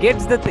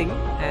gets the thing,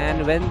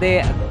 and when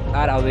they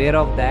are aware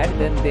of that,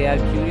 then they are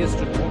curious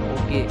to know.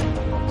 Okay,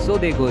 so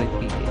they go in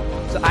PK.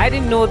 So I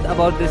didn't know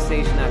about this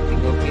Seshnath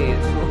thing. Okay,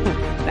 so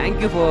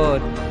thank you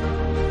for.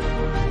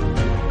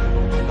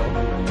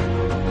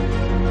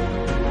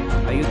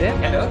 Are you there?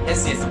 Hello.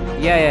 Yes.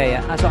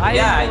 Yeah. So I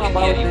didn't know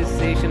about this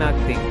Seshnath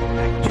thing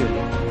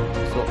actually.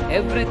 So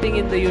everything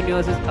in the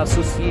universe is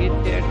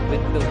associated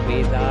with the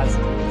Vedas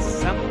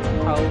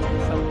somehow,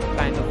 some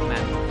kind of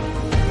manner.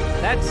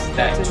 That's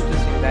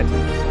interesting. That's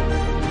interesting.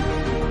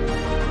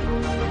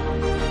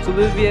 So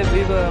we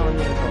were on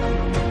the topic.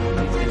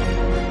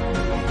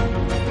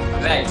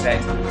 Right.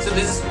 So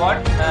this is what.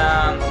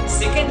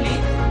 Secondly,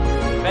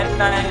 when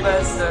I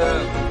was,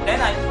 then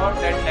I thought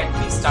that let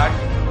me start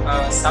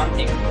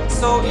something.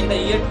 So in the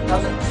year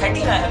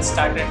 2013, I have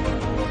started,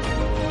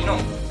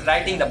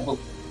 writing the book,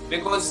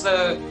 because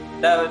the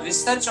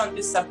research on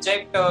this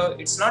subject,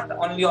 it's not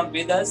only on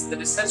Vedas. The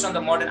research on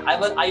the modern,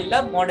 I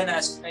love modern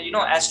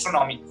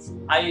astronomy.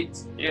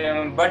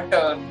 But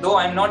though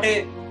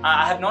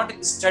I have not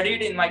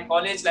studied in my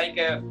college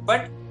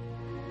but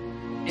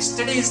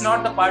study is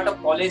not the part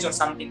of college or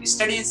something.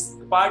 Study is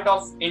part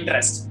of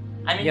interest.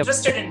 I'm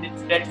interested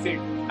in that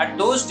field. At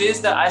those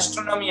days, the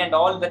astronomy and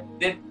all that,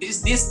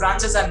 these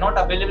branches are not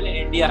available in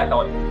India at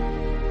all.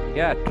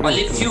 Yeah, true.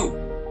 Only few.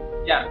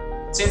 Yeah.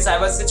 Since I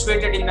was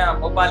situated in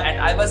Bhopal and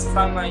I was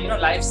from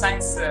life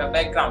science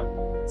background,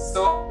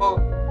 so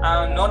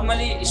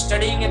normally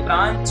studying a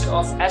branch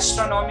of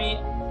astronomy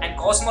and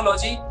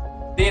cosmology,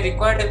 they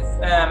required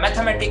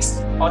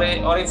mathematics or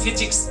a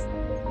physics,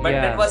 but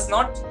that was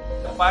not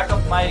the part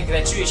of my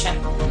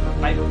graduation.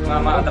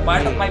 The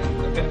part of my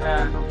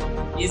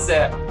is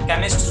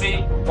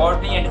chemistry,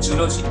 botany, and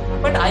zoology.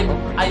 But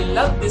I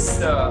love this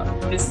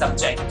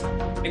subject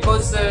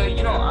because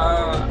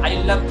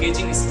I love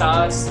gauging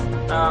stars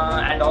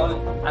and all,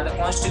 and the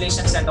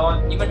constellations and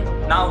all, even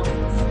now.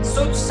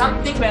 So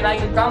something when I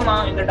come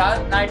in the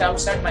dark night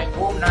outside my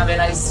home now, when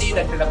I see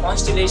that the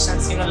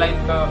constellations, like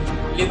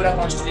Libra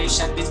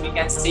constellation, which we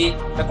can see,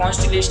 the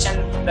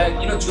constellation,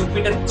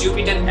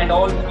 Jupiter and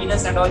all,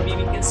 Venus and all, we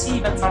can see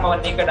even from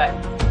our naked eye.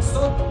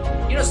 So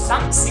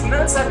some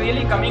signals are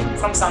really coming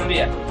from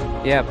somewhere.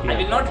 Yeah. I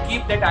will not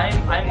keep that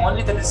I'm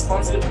only the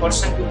responsible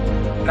person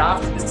to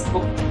craft this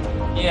book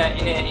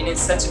in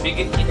such big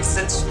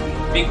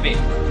way.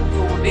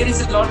 So there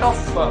is a lot of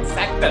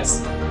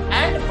factors.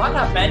 And what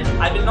happened?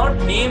 I will not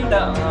name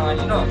the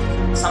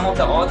some of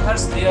the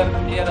authors. They are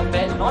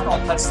well-known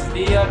authors.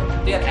 They are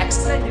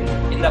excellent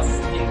in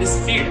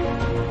this field.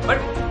 But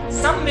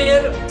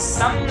somewhere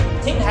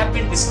something have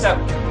been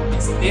disturbed.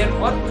 Their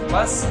work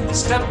was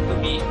disturbed to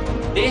me.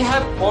 They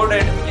have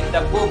coded in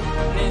the book.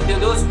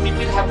 Those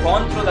people have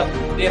gone through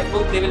their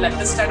book. They will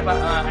understand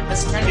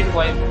it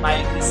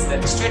by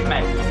this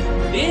statement.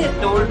 He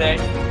told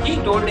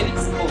in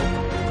his book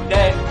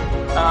that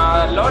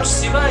Lord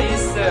Shiva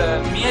is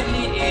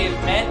merely a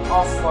man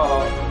of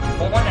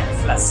bone and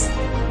flesh.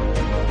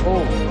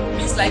 Oh,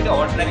 means like an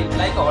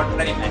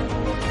ordinary man.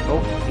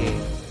 Okay.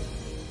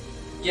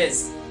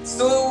 Yes.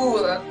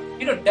 So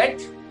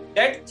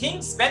that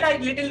things, when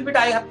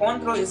I have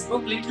gone through his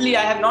book, literally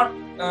I have not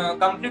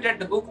completed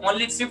the book.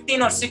 Only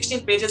 15 or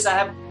 16 pages I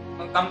have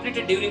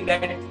completed during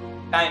that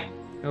time.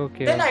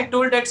 Okay. Then I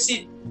told that,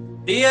 see,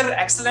 they are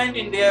excellent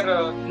in their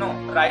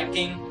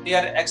writing, they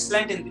are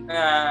excellent in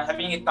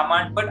having a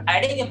command, but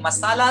adding a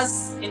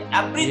masalas in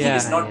everything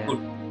is not good.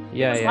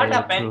 Because what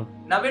happened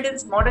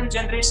nowadays, modern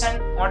generation,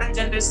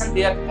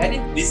 they are very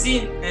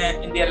busy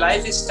in their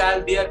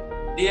lifestyle. They are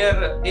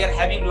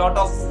having lot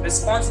of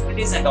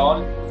responsibilities and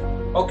all.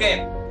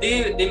 Okay,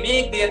 they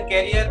make their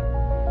career.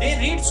 They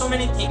read so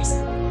many things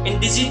in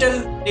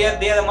digital. They are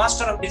the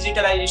master of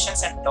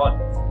digitalizations and all.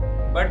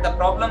 But the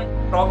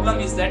problem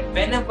is that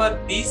whenever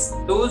this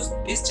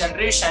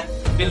generation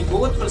will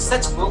go through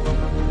such book,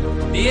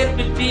 there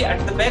will be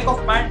at the back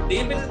of mind,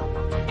 they will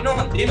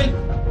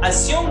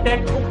assume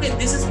that, okay,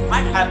 this is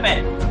what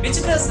happened, which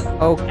is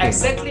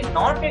exactly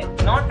not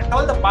at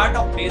all the part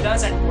of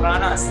Vedas and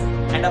Puranas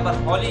and our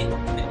holy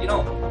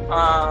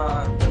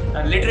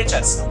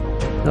literatures.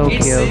 We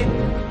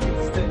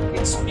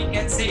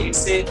can say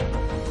it's a,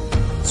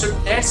 so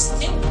that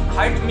thing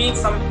hurt me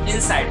from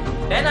inside.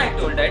 Then I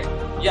told that,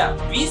 yeah,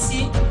 we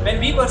see when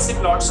we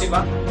worship Lord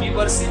Shiva, we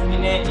worship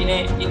in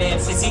a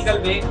physical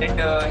way,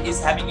 that he's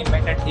having a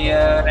matted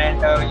hair and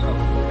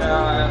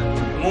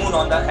moon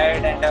on the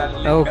head and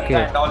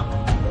and all.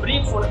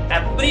 For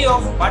every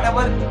of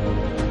whatever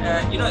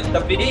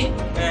the way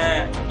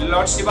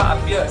Lord Shiva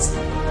appears,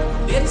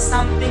 there is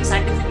something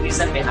scientific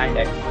reason behind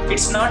it.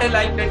 It's not a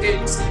like that.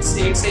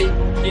 It's a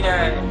in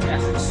a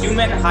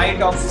human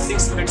height of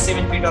 6 feet,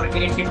 7 feet, or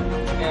 8 feet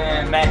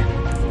man.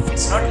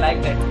 It's not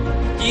like that.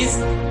 He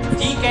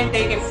can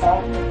take a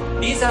form.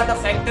 These are the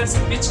factors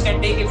which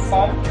can take a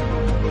form,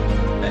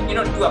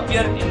 to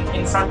appear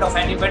in front of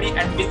anybody,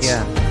 and which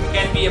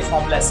can be a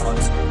formless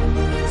also.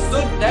 So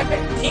that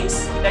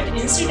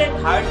incident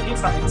hurt me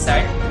from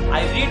inside.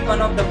 I read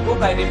one of the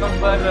book. I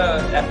remember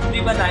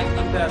everyone. I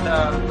think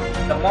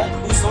the monk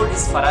who sold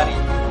his Ferrari.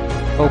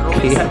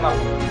 Rohit Sharma.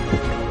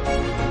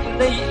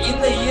 In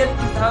the year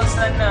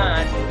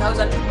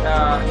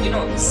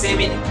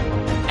 2007,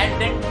 and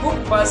that book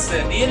was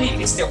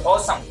it's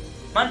awesome.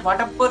 Man,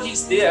 whatever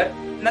is there,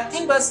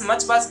 nothing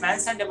much was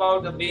mentioned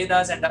about the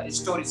Vedas and the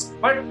stories.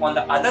 But on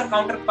the other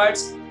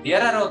counterparts,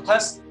 there are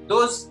authors,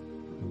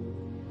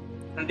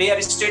 they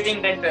are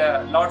stating that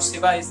Lord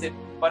Shiva is a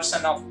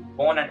person of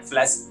bone and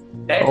flesh.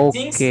 That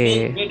things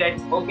make me that,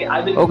 okay,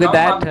 I will come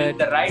up with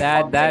the right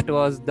that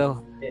was the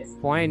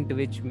point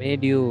which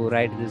made you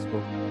write this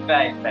book.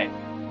 Right.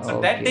 So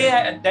that day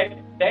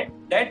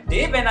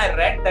when I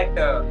read that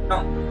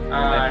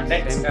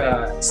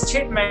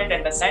statement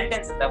and the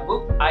sentence in the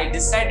book, I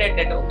decided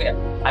that, okay,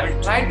 I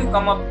will try to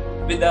come up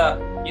with the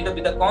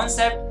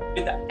concept,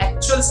 with the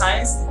actual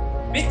science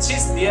which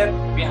is there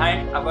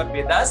behind our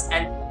Vedas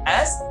and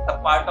as a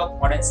part of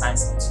modern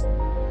science also.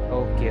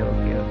 Okay.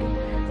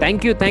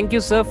 Thank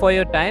you, sir, for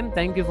your time.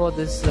 Thank you for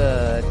this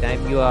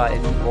time. You are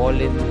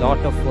involved in a lot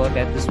of work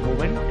at this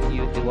moment.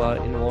 You are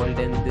involved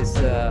in this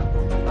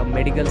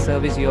medical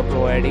service you are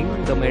providing,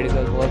 the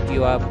medical work.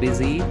 You are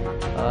busy.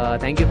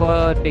 Thank you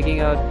for taking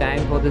out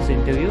time for this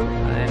interview,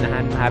 and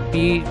I'm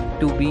happy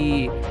to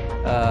be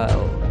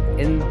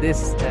in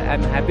this.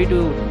 I'm happy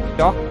to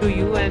talk to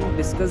you and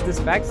discuss these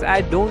facts.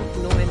 I don't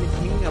know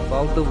anything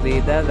about the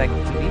Vedas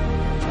actually.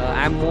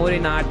 I'm more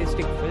in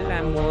artistic field.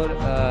 I'm more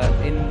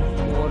in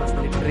more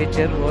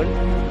literature world.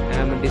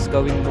 I'm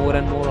discovering more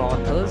and more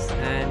authors,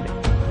 and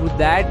through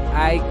that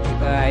I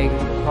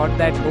thought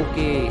that,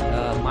 okay,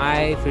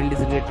 my field is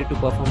related to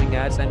performing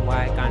arts, and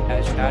why can't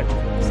I start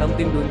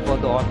something doing for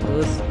the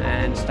authors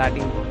and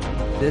starting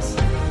this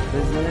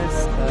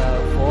business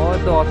for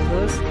the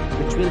authors,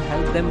 which will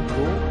help them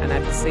grow, and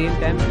at the same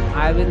time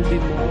I will be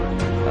more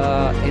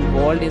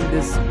involved in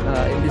this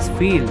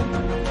field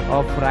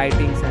of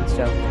writings and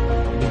stuff,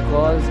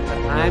 because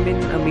I'm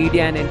in a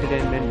media and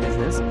entertainment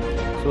business.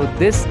 So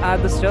these are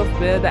the stuff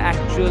where the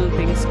actual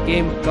things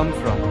come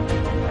from,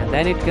 and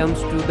then it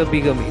comes to the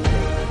bigger media.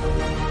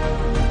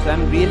 So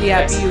I'm really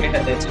happy.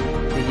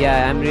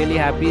 I'm really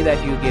happy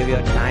that you gave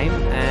your time,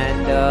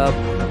 and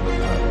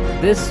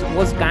this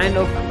was kind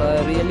of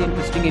a really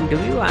interesting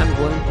interview. I'm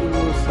going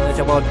to search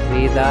about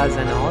Vedas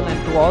and all,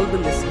 and to all the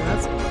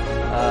listeners,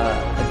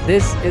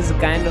 this is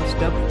kind of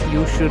stuff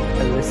you should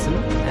listen.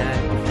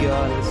 And if you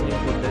are listening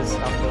to this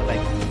after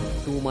like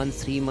 2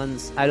 months, 3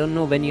 months, I don't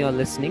know when you are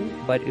listening,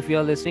 but if you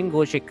are listening,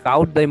 go check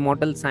out The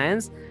Immortal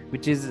Science,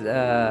 which is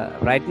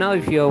right now,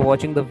 if you are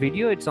watching the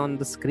video, it's on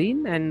the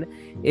screen. And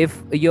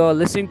if you are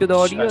listening to the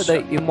audio,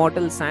 The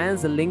Immortal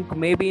Science, the link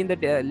will be in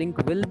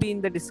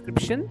the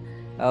description.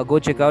 Go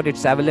check out.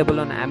 It's available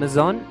on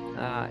Amazon.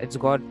 It's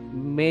got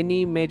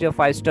many major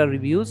 5-star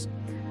reviews,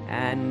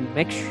 and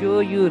make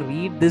sure you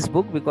read this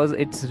book because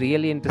it's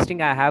really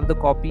interesting. I have the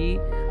copy,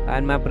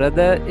 and my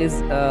brother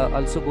is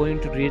also going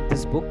to read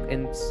this book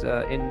in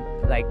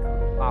like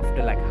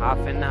after like half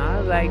an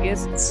hour, I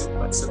guess.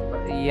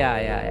 Super.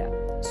 Yeah.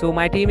 So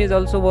my team is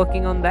also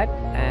working on that,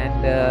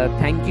 and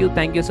thank you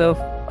sir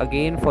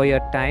again for your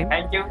time.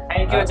 Thank you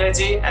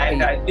Jaji,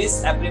 and I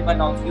wish everyone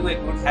of you a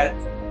good health.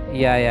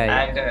 Yeah.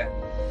 And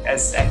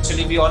as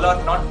actually we all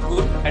are not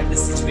good at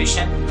this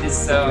situation,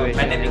 this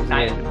pandemic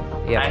time.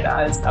 Yeah. And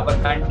as our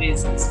country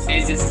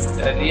faces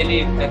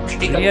really a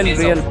critical phase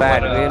real of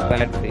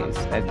bad phase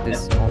at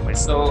this moment.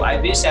 So I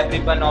wish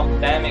every one of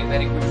them a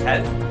very good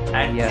health,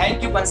 and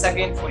thank you once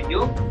again for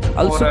you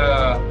also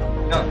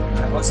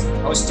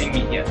hosting me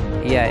here.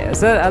 Yeah,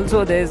 sir.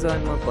 Also, there is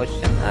one more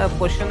question.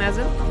 Question as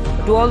in,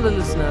 to all the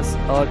listeners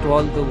or to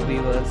all the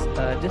viewers,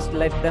 just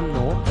let them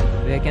know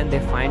where can they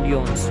find you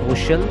on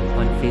social,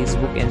 on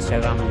Facebook,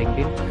 Instagram,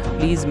 LinkedIn.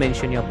 Please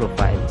mention your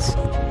profiles.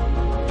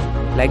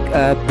 Like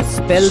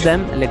spell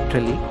them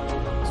literally,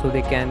 so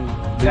they can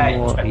do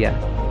more. Right. Yeah.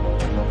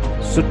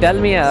 So tell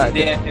me.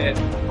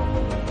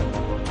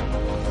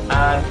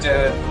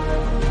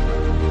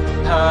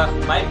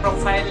 My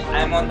profile,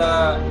 I'm on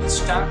the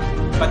Insta,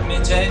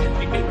 Padmejay.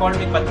 People call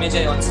me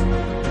Padmejay also.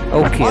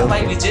 Okay. Or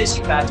by Vijay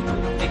Singh Rajput.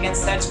 They can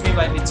search me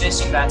by Vijay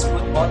Singh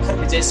Rajput, author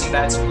Vijay Singh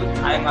Rajput.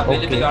 I'm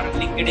available on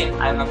LinkedIn.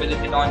 I'm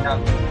available on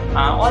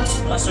all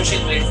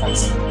social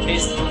platforms,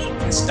 Facebook,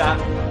 Insta,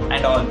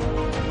 and all.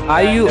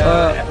 Are you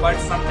apart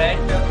from that?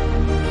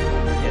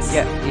 Yes.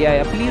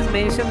 Yeah. Please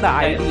mention the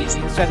ID,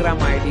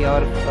 Instagram ID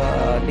or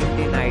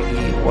LinkedIn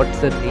ID. What's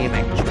the name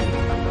actually?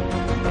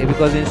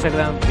 Because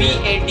Instagram.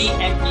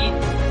 PADME.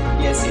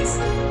 Yes. It's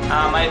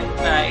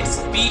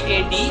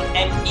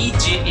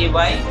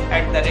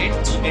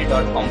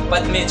PADMEJAY@gmail.com.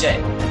 Padmejay.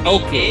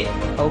 Okay.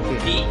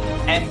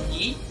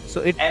 PADME.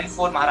 So it M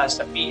for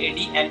Maharashtra.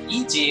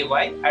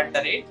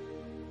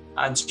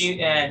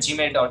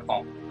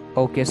 PADMEJAY@gmail.com.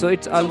 Okay, so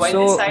it's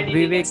also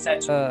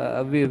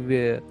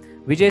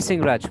Vijay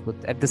Singh Rajput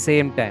at the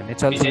same time.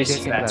 It's also Vijay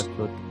Singh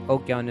Rajput.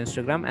 Okay, on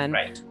Instagram, and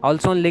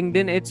also on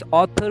LinkedIn, it's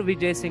author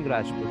Vijay Singh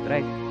Rajput,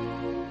 right?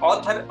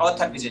 Author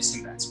Vijay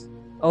Singh Rajput.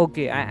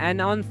 Okay, and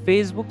on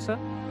Facebook, sir?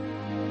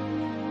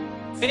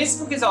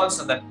 Facebook is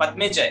also that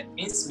Padmejay,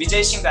 means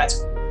Vijay Singh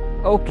Rajput.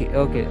 Okay.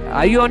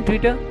 Are you on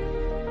Twitter?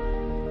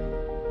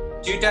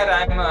 Twitter,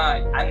 I'm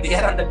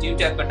there on the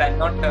Twitter, but I'm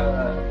not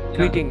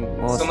tweeting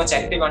so much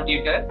active on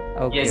Twitter.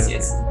 Okay,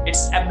 yes.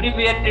 It's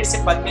everywhere. It's a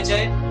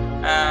Padmejay,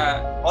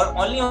 or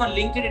only on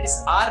LinkedIn it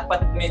is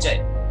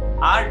r.padmejay,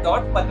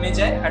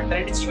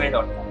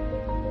 r.padmejay@gmail.com.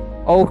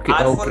 Okay.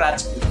 R for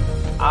Rajput,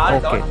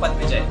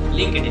 r.padmejay,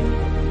 LinkedIn,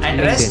 and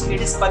rest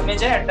it is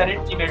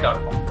padmejay@gmail.com.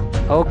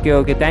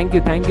 Okay. Thank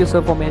you,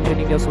 sir, for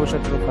mentioning your social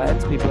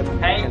profiles. People.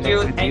 Thank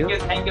you,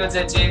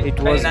 Zaji. It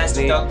was nice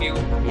great to talk to you.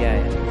 Yeah.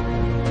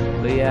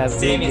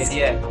 Same is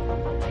here.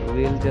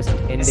 We'll just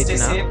end it now. Stay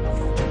safe.